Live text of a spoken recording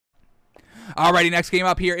Alrighty, next game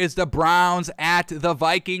up here is the Browns at the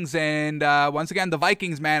Vikings. And once again, the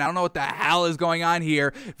Vikings, man, I don't know what the hell is going on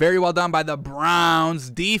here. Very well done by the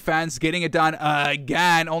Browns defense, getting it done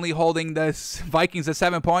again, only holding the Vikings to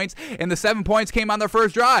 7 points. And the 7 points came on their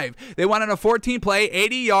first drive. They went on a 14-play,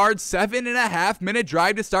 80-yard, 7.5-minute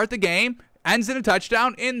drive to start the game. Ends in a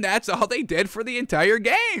touchdown, and that's all they did for the entire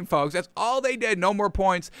game, folks. That's all they did. No more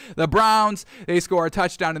points. The Browns, they score a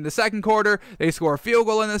touchdown in the second quarter. They score a field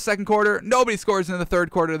goal in the second quarter. Nobody scores in the third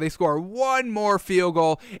quarter. They score one more field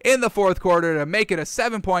goal in the fourth quarter to make it a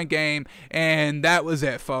 7-point game, and that was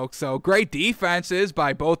it, folks. So great defenses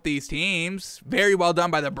by both these teams. Very well done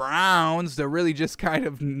by the Browns to really just kind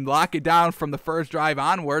of lock it down from the first drive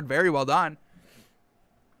onward. Very well done.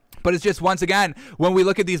 But it's just, once again, when we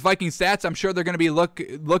look at these Viking stats, I'm sure they're going to be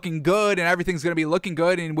looking good and everything's going to be looking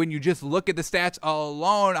good. And when you just look at the stats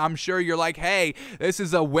alone, I'm sure you're like, hey, this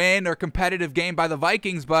is a win or competitive game by the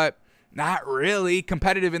Vikings, but not really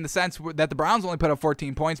competitive in the sense that the Browns only put up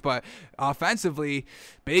 14 points, but offensively,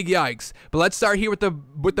 big yikes. But let's start here with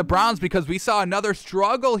the Browns, because we saw another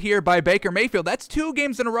struggle here by Baker Mayfield. That's 2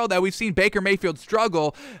 games in a row that we've seen Baker Mayfield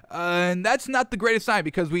struggle, and that's not the greatest sign,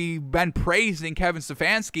 because we've been praising Kevin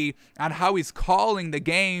Stefanski on how he's calling the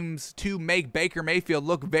games to make Baker Mayfield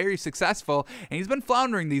look very successful, and he's been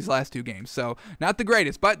floundering these last 2 games, so not the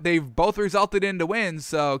greatest, but they've both resulted into wins,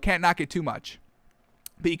 so can't knock it too much,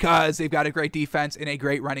 because they've got a great defense and a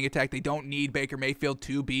great running attack. They don't need Baker Mayfield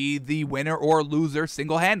to be the winner or loser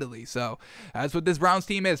single-handedly. So that's what this Browns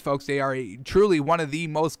team is, folks. They are truly one of the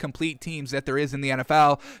most complete teams that there is in the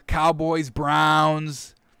NFL. Cowboys,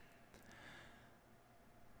 Browns,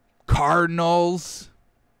 Cardinals,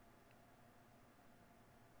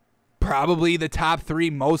 probably the top 3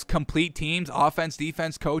 most complete teams: offense,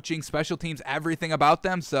 defense, coaching, special teams, everything about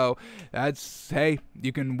them. So that's, hey,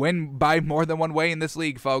 you can win by more than one way in this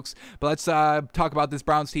league, folks. But let's talk about this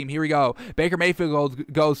Browns team. Here we go. Baker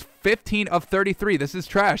Mayfield goes 15 of 33. This is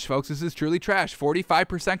trash, folks. This is truly trash.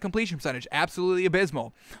 45% completion percentage. Absolutely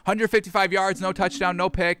abysmal. 155 yards, no touchdown, no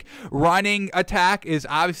pick. Running attack is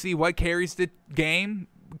obviously what carries the game,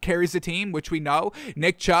 carries the team, which we know.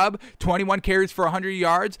 Nick Chubb, 21 carries for 100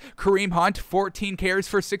 yards. Kareem Hunt, 14 carries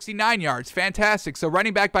for 69 yards. Fantastic. So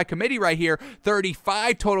running back by committee right here,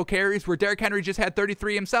 35 total carries, where Derrick Henry just had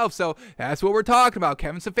 33 himself. So that's what we're talking about.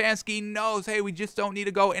 Kevin Stefanski knows, hey, we just don't need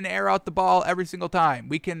to go and air out the ball every single time.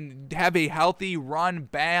 We can have a healthy run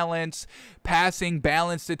balance, passing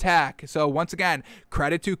balanced attack. So once again,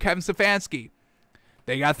 credit to Kevin Stefanski.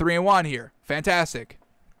 They got 3-1 here. Fantastic.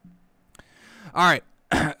 All right.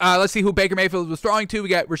 Let's see who Baker Mayfield was throwing to. We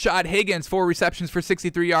got Rashad Higgins, 4 receptions for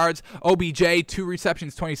 63 yards. OBJ, 2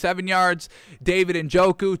 receptions, 27 yards. David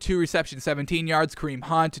Njoku, 2 receptions, 17 yards. Kareem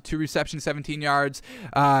Hunt, 2 receptions, 17 yards.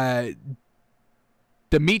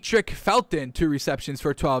 Demetric Felton, 2 receptions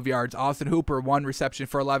for 12 yards. Austin Hooper, 1 reception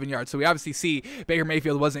for 11 yards. So we obviously see Baker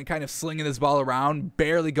Mayfield wasn't kind of slinging this ball around,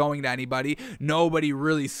 barely going to anybody, nobody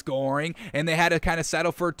really scoring, and they had to kind of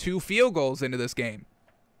settle for 2 field goals into this game.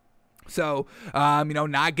 So,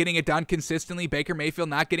 not getting it done consistently. Baker Mayfield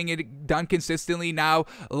not getting it done consistently. Now,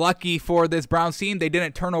 lucky for this Browns team, they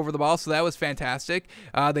didn't turn over the ball, so that was fantastic.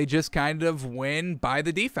 They just kind of win by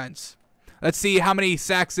the defense. Let's see how many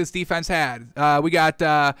sacks this defense had. We got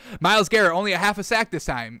Myles Garrett, only a half a sack this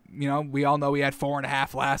time. We all know we had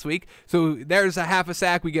 4.5 last week. So there's a half a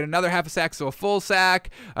sack. We get another half a sack, so a full sack,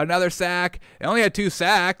 another sack. They only had 2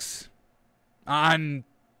 sacks on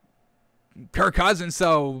Kirk Cousins,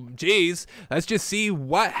 so geez, let's just see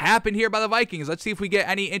what happened here by the Vikings. Let's see if we get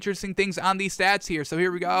any interesting things on these stats here. So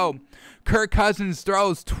here we go. Kirk Cousins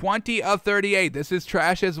throws 20 of 38. This is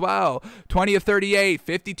trash as well. 20 of 38,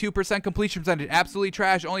 52% completion percentage. Absolutely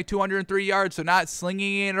trash. Only 203 yards, so not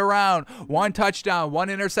slinging it around. 1 touchdown, 1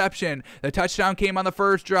 interception. The touchdown came on the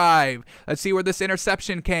first drive. Let's see where this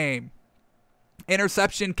interception came.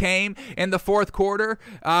 Interception came in the fourth quarter.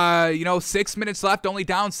 6 minutes left, only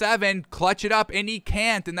down 7. Clutch it up, and he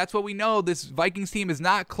can't. And that's what we know. This Vikings team is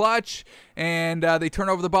not clutch, and they turn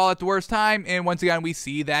over the ball at the worst time. And once again, we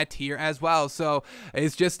see that here as well. So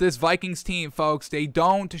it's just this Vikings team, folks. They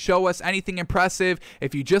don't show us anything impressive.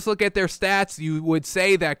 If you just look at their stats, you would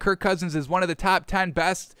say that Kirk Cousins is one of the top 10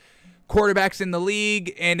 best quarterbacks in the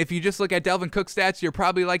league, and if you just look at Delvin Cook's stats, you're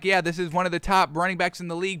probably like, yeah, this is one of the top running backs in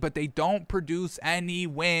the league, but they don't produce any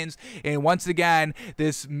wins. And once again,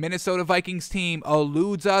 this Minnesota Vikings team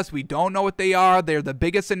eludes us. We don't know what they are. They're the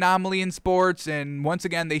biggest anomaly in sports, and once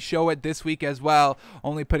again, they show it this week as well,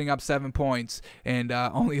 only putting up 7 points and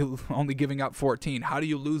only giving up 14. How do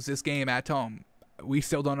you lose this game at home? We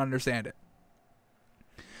still don't understand it.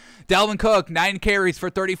 Dalvin Cook, 9 carries for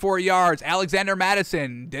 34 yards. Alexander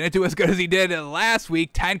Madison didn't do as good as he did last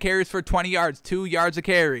week. 10 carries for 20 yards, 2 yards a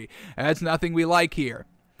carry. That's nothing we like here.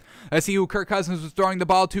 Let's see who Kirk Cousins was throwing the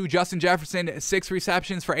ball to. Justin Jefferson, 6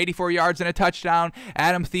 receptions for 84 yards and a touchdown.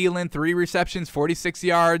 Adam Thielen, 3 receptions, 46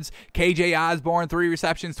 yards. KJ Osborne, 3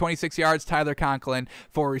 receptions, 26 yards. Tyler Conklin,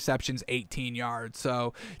 4 receptions, 18 yards.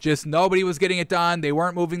 So just nobody was getting it done. They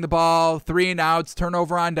weren't moving the ball. 3 and outs,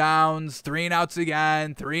 turnover on downs, 3 and outs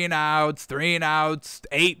again, 3 and outs, 3 and outs,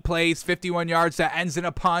 8 plays, 51 yards. That ends in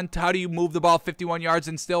a punt. How do you move the ball 51 yards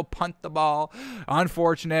and still punt the ball?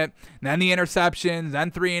 Unfortunate. And then the interceptions,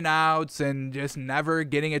 then 3 and outs, and just never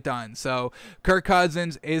getting it done. So Kirk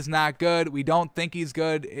Cousins is not good. We don't think he's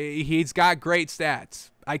good. He's got great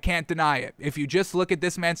stats. I can't deny it. If you just look at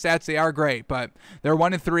this man's stats, they are great, but they're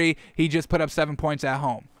 1-3. He just put up 7 points at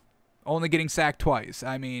home, only getting sacked twice.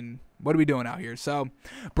 I mean, what are we doing out here? So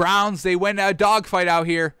Browns, they win a dogfight out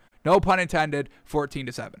here. No pun intended,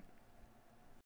 14-7.